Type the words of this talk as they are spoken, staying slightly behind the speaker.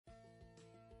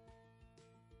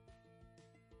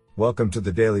Welcome to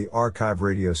the Daily Archive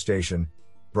radio station,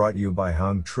 brought you by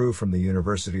Hung Tru from the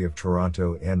University of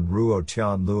Toronto and Ruo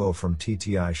Tian Luo from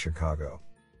TTI Chicago.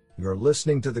 You're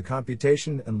listening to the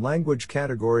Computation and Language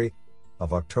category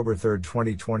of October 3,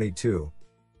 2022.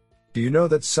 Do you know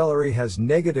that celery has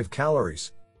negative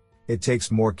calories? It takes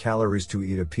more calories to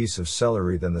eat a piece of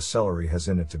celery than the celery has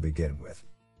in it to begin with.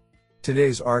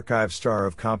 Today's archive star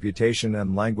of computation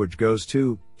and language goes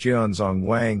to Jianzong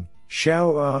Wang,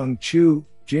 Xiaoang Chu,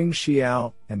 Jing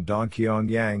Xiao, and Dongqiang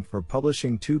Yang for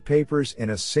publishing 2 papers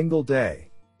in a single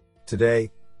day. Today,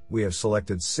 we have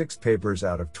selected 6 papers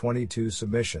out of 22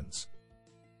 submissions.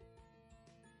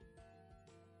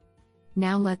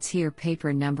 Now let's hear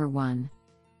paper number 1.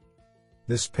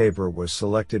 This paper was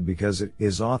selected because it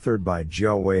is authored by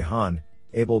Jiawei Han,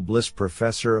 Abel Bliss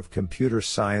Professor of Computer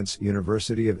Science,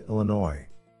 University of Illinois.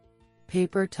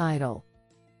 Paper title: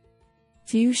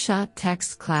 Few-shot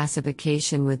text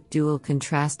classification with dual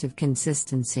contrastive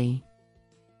consistency.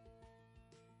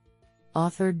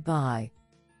 Authored by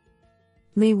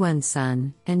Li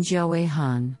Wensun and Jiawei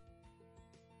Han.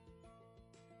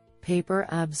 Paper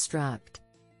abstract: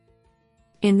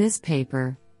 In this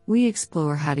paper, we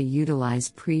explore how to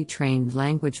utilize pre-trained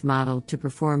language model to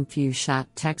perform few-shot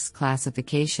text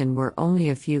classification where only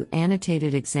a few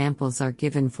annotated examples are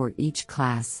given for each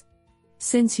class.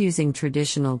 Since using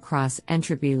traditional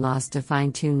cross-entropy loss to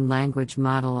fine-tune language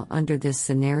model under this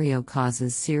scenario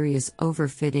causes serious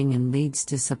overfitting and leads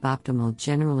to suboptimal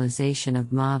generalization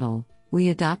of model, we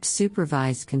adopt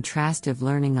supervised contrastive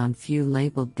learning on few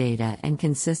labeled data and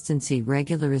consistency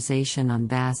regularization on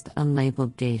vast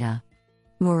unlabeled data.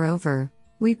 Moreover,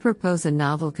 we propose a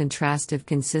novel contrastive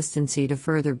consistency to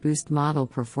further boost model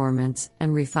performance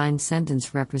and refine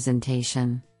sentence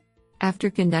representation. After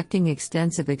conducting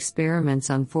extensive experiments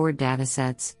on 4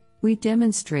 datasets, we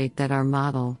demonstrate that our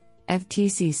model,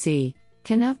 FTCC,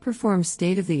 can outperform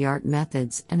state-of-the-art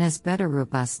methods and has better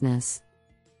robustness.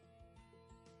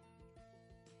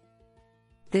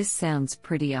 This sounds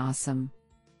pretty awesome.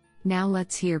 Now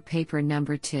let's hear paper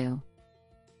number 2.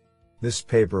 This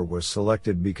paper was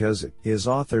selected because it is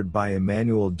authored by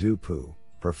Emmanuel Dupuy,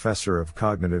 Professor of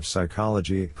Cognitive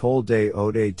Psychology at École des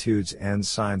Hautes Études and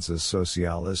Sciences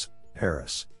Sociales,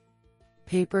 Paris.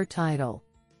 Paper title: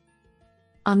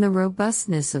 On the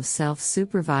robustness of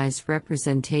self-supervised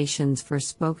representations for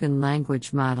spoken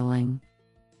language modeling.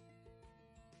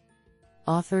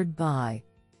 Authored by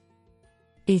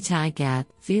Itai Gat,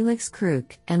 Felix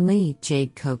Kruk, and Lee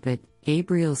Jade Kopit,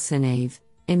 Gabriel Sinave,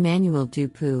 Emmanuel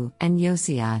Dupuy, and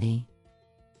Yosiadi.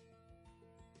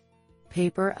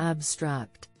 Paper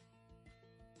abstract: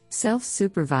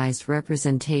 Self-supervised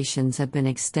representations have been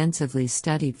extensively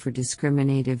studied for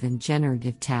discriminative and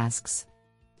generative tasks.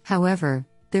 However,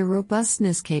 their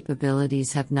robustness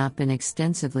capabilities have not been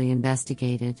extensively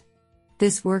investigated.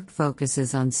 This work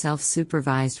focuses on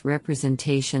self-supervised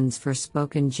representations for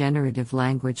spoken generative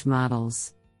language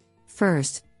models.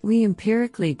 First, we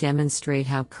empirically demonstrate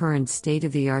how current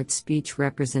state-of-the-art speech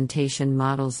representation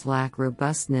models lack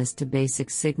robustness to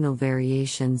basic signal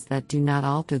variations that do not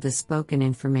alter the spoken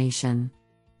information.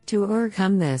 To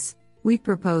overcome this, we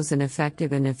propose an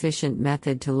effective and efficient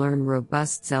method to learn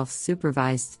robust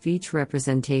self-supervised speech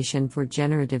representation for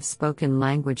generative spoken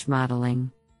language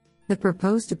modeling. The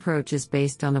proposed approach is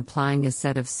based on applying a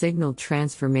set of signal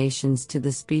transformations to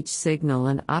the speech signal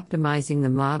and optimizing the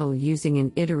model using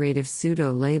an iterative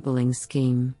pseudo-labeling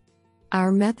scheme.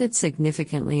 Our method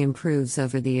significantly improves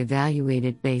over the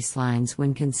evaluated baselines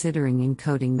when considering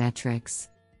encoding metrics.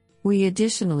 We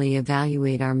additionally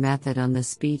evaluate our method on the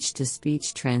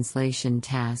speech-to-speech translation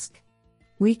task.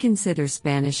 We consider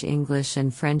Spanish-English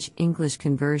and French-English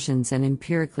conversions and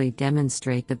empirically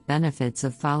demonstrate the benefits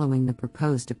of following the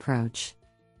proposed approach.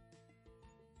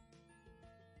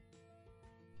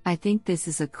 I think this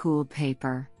is a cool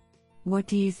paper. What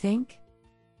do you think?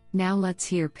 Now let's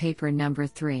hear paper number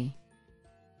 3.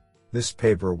 This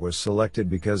paper was selected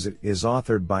because it is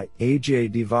authored by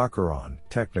Ajay Divakaran,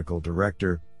 Technical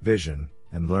Director, Vision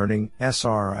and Learning,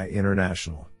 SRI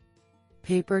International.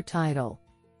 Paper title: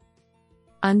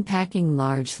 Unpacking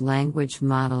Large Language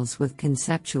Models with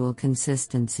Conceptual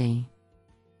Consistency.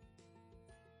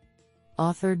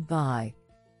 Authored by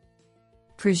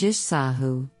Prajish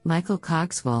Sahu, Michael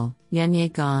Cogswell,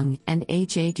 Yanye Gong, and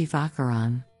Ajay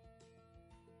Divakaran.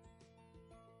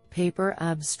 Paper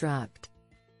abstract: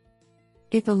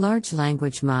 If a large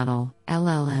language model,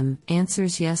 LLM,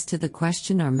 answers yes to the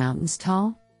question, "Are mountains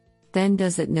tall?" then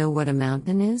does it know what a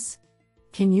mountain is?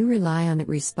 Can you rely on it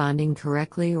responding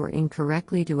correctly or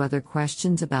incorrectly to other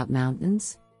questions about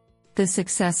mountains? The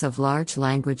success of large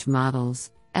language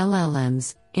models,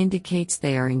 LLMs, indicates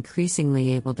they are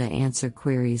increasingly able to answer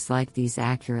queries like these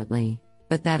accurately,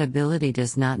 but that ability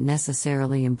does not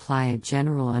necessarily imply a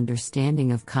general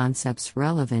understanding of concepts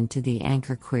relevant to the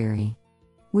anchor query.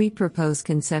 We propose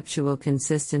conceptual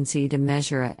consistency to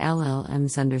measure a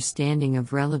LLM's understanding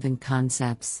of relevant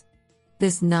concepts.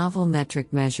 This novel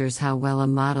metric measures how well a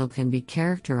model can be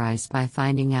characterized by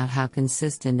finding out how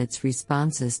consistent its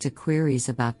responses to queries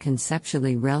about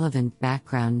conceptually relevant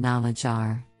background knowledge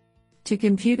are. To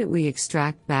compute it, we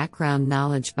extract background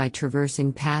knowledge by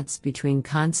traversing paths between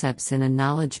concepts in a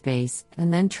knowledge base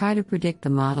and then try to predict the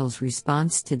model's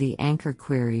response to the anchor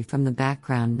query from the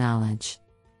background knowledge.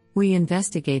 We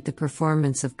investigate the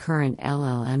performance of current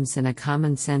LLMs in a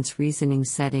common-sense reasoning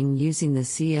setting using the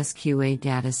CSQA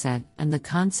dataset and the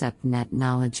ConceptNet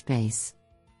knowledge base.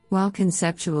 While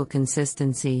conceptual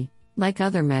consistency, like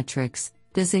other metrics,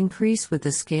 does increase with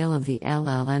the scale of the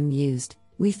LLM used,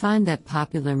 we find that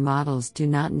popular models do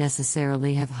not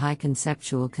necessarily have high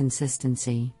conceptual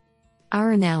consistency.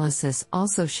 Our analysis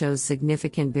also shows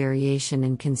significant variation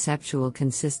in conceptual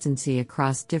consistency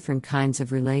across different kinds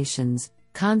of relations,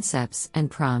 concepts, and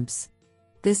prompts.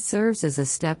 This serves as a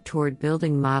step toward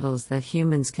building models that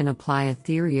humans can apply a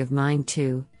theory of mind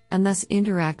to, and thus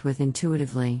interact with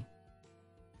intuitively.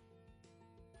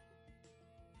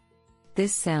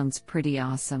 This sounds pretty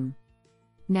awesome.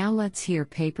 Now let's hear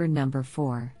paper number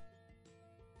 4.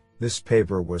 This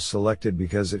paper was selected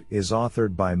because it is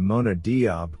authored by Mona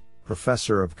Diab,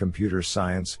 Professor of Computer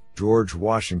Science, George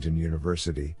Washington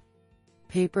University.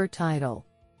 Paper title: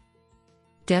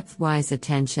 Depth-Wise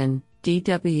Attention,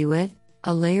 DW-IT,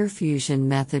 a layer fusion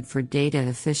method for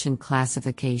data-efficient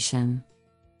classification.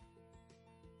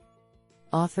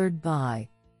 Authored by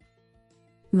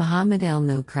Mohammed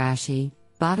El-Nokrashi,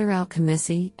 Badr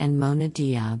Al-Khamisi, and Mona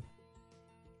Diab.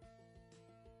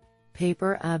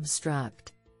 Paper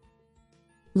abstract: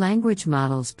 Language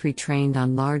models pre-trained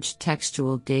on large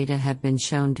textual data have been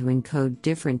shown to encode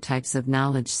different types of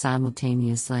knowledge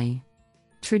simultaneously.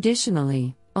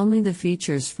 Traditionally, only the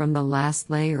features from the last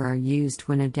layer are used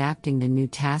when adapting to new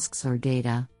tasks or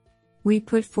data. We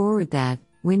put forward that,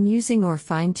 when using or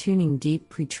fine-tuning deep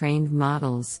pre-trained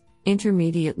models,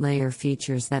 intermediate layer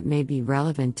features that may be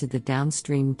relevant to the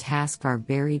downstream task are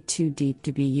buried too deep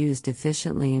to be used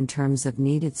efficiently in terms of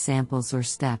needed samples or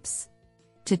steps.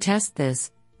 To test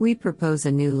this, we propose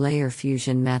a new layer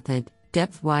fusion method,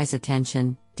 Depth-Wise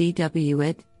Attention,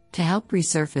 DW-IT, to help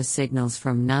resurface signals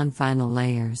from non-final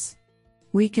layers.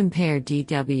 We compare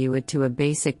DW-IT to a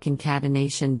basic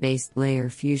concatenation-based layer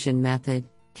fusion method,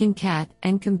 concat,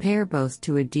 and compare both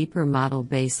to a deeper model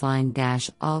baseline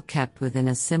 - all kept within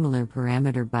a similar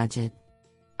parameter budget.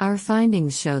 Our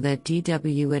findings show that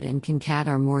DW-IT and concat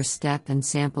are more step and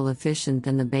sample efficient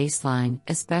than the baseline,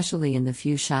 especially in the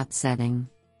few-shot setting.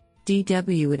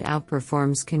 DW-IT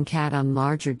outperforms concat on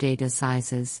larger data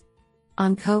sizes.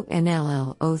 On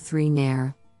CoNLL03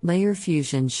 NAIR, layer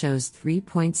fusion shows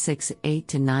 3.68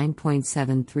 to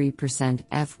 9.73%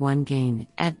 F1 gain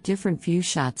at different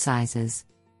few-shot sizes.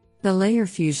 The layer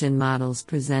fusion models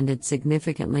presented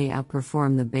significantly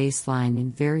outperform the baseline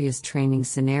in various training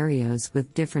scenarios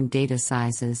with different data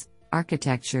sizes,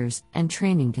 architectures, and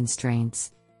training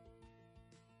constraints.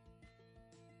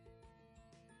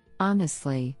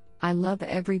 Honestly, I love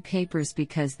every papers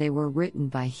because they were written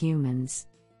by humans.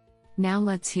 Now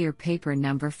let's hear paper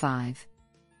number 5.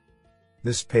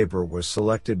 This paper was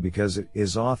selected because it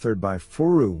is authored by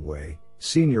Furu Wei,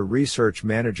 Senior Research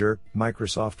Manager,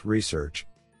 Microsoft Research.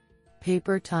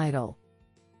 Paper title: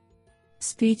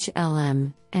 Speech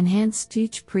LM, Enhanced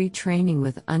Speech Pre-Training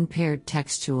with Unpaired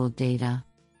Textual Data.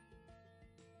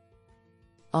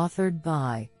 Authored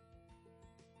by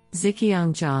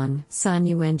Ziqiang Zhang,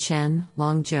 Sanyuan Chen,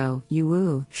 Longzhou,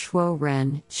 Yuwu, Shuo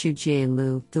Ren, Xujie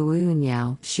Lu, Duwu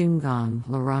Niao, Xungong,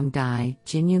 Larong Dai,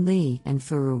 Jinyu Li, and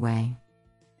Furu Wei.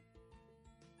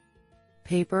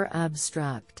 Paper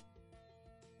abstract: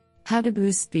 How to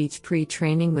boost speech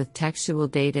pre-training with textual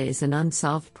data is an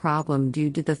unsolved problem due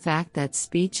to the fact that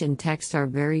speech and text are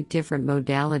very different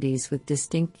modalities with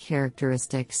distinct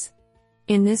characteristics.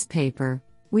 In this paper,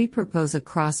 we propose a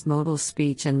cross-modal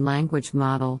speech and language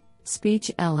model,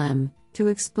 Speech LM, to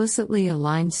explicitly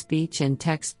align speech and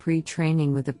text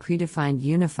pre-training with a predefined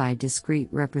unified discrete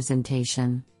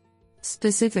representation.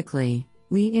 Specifically,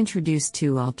 we introduce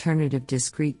 2 alternative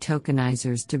discrete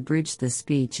tokenizers to bridge the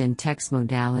speech and text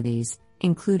modalities,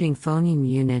 including phoneme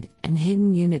unit and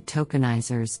hidden unit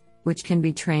tokenizers, which can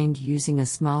be trained using a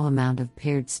small amount of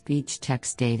paired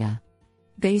speech-text data.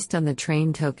 Based on the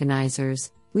trained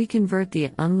tokenizers, we convert the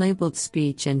unlabeled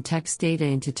speech and text data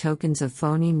into tokens of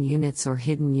phoneme units or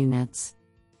hidden units.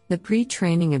 The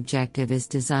pre-training objective is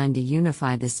designed to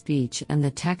unify the speech and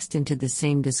the text into the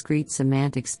same discrete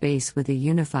semantic space with a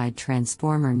unified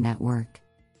transformer network.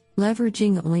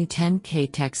 Leveraging only 10K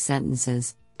text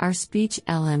sentences, our speech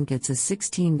LM gets a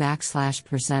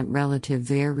 16% relative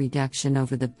VAR reduction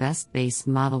over the best base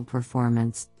model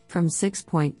performance, from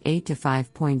 6.8 to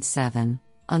 5.7,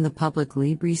 on the public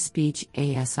Libre Speech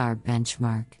ASR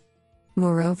benchmark.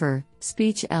 Moreover,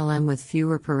 Speech LM with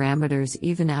fewer parameters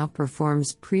even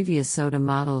outperforms previous SOTA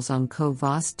models on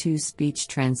CoVoS 2 speech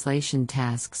translation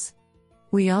tasks.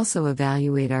 We also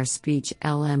evaluate our Speech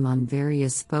LM on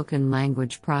various spoken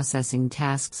language processing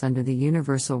tasks under the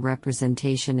Universal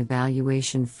Representation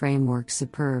Evaluation Framework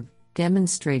SUPERB,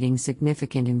 demonstrating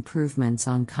significant improvements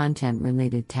on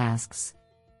content-related tasks.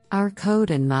 Our code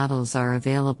and models are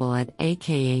available at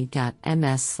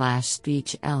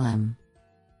aka.ms/speechlm.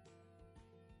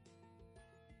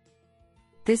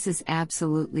 This is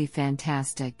absolutely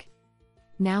fantastic.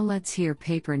 Now let's hear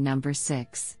paper number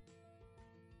 6.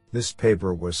 This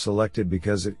paper was selected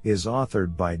because it is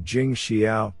authored by Jing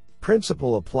Xiao,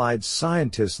 Principal Applied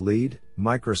Scientist Lead,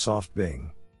 Microsoft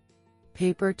Bing.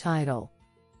 Paper title: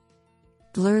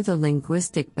 Blur the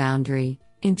Linguistic Boundary,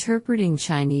 Interpreting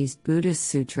Chinese Buddhist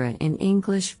Sutra in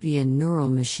English via Neural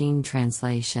Machine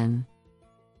Translation.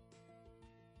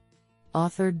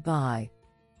 Authored by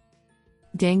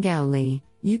Denggao Li,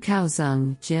 Yukao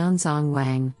Zeng, Jianzong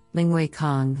Wang, Lingwei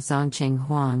Kong, Zhongcheng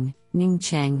Huang, Ning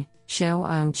Cheng,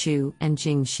 Xiaoang Chu, and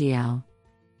Jing Xiao.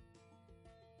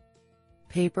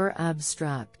 Paper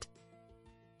abstract: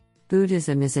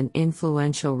 Buddhism is an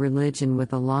influential religion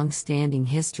with a long-standing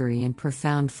history and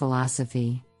profound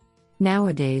philosophy.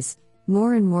 Nowadays,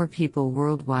 more and more people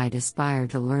worldwide aspire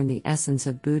to learn the essence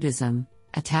of Buddhism,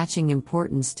 attaching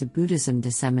importance to Buddhism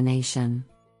dissemination.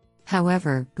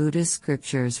 However, Buddhist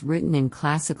scriptures written in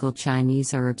classical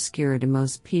Chinese are obscure to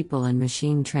most people and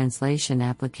machine translation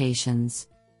applications.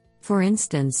 For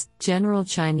instance, General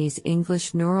Chinese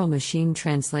English Neural Machine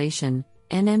Translation,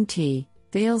 NMT,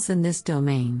 fails in this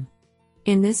domain.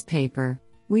 In this paper,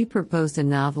 we proposed a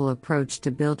novel approach to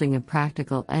building a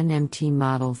practical NMT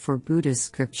model for Buddhist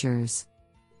scriptures.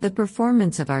 The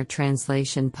performance of our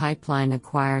translation pipeline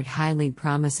acquired highly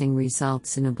promising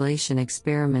results in ablation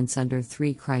experiments under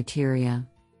 3 criteria.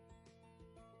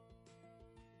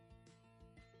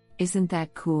 Isn't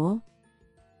that cool?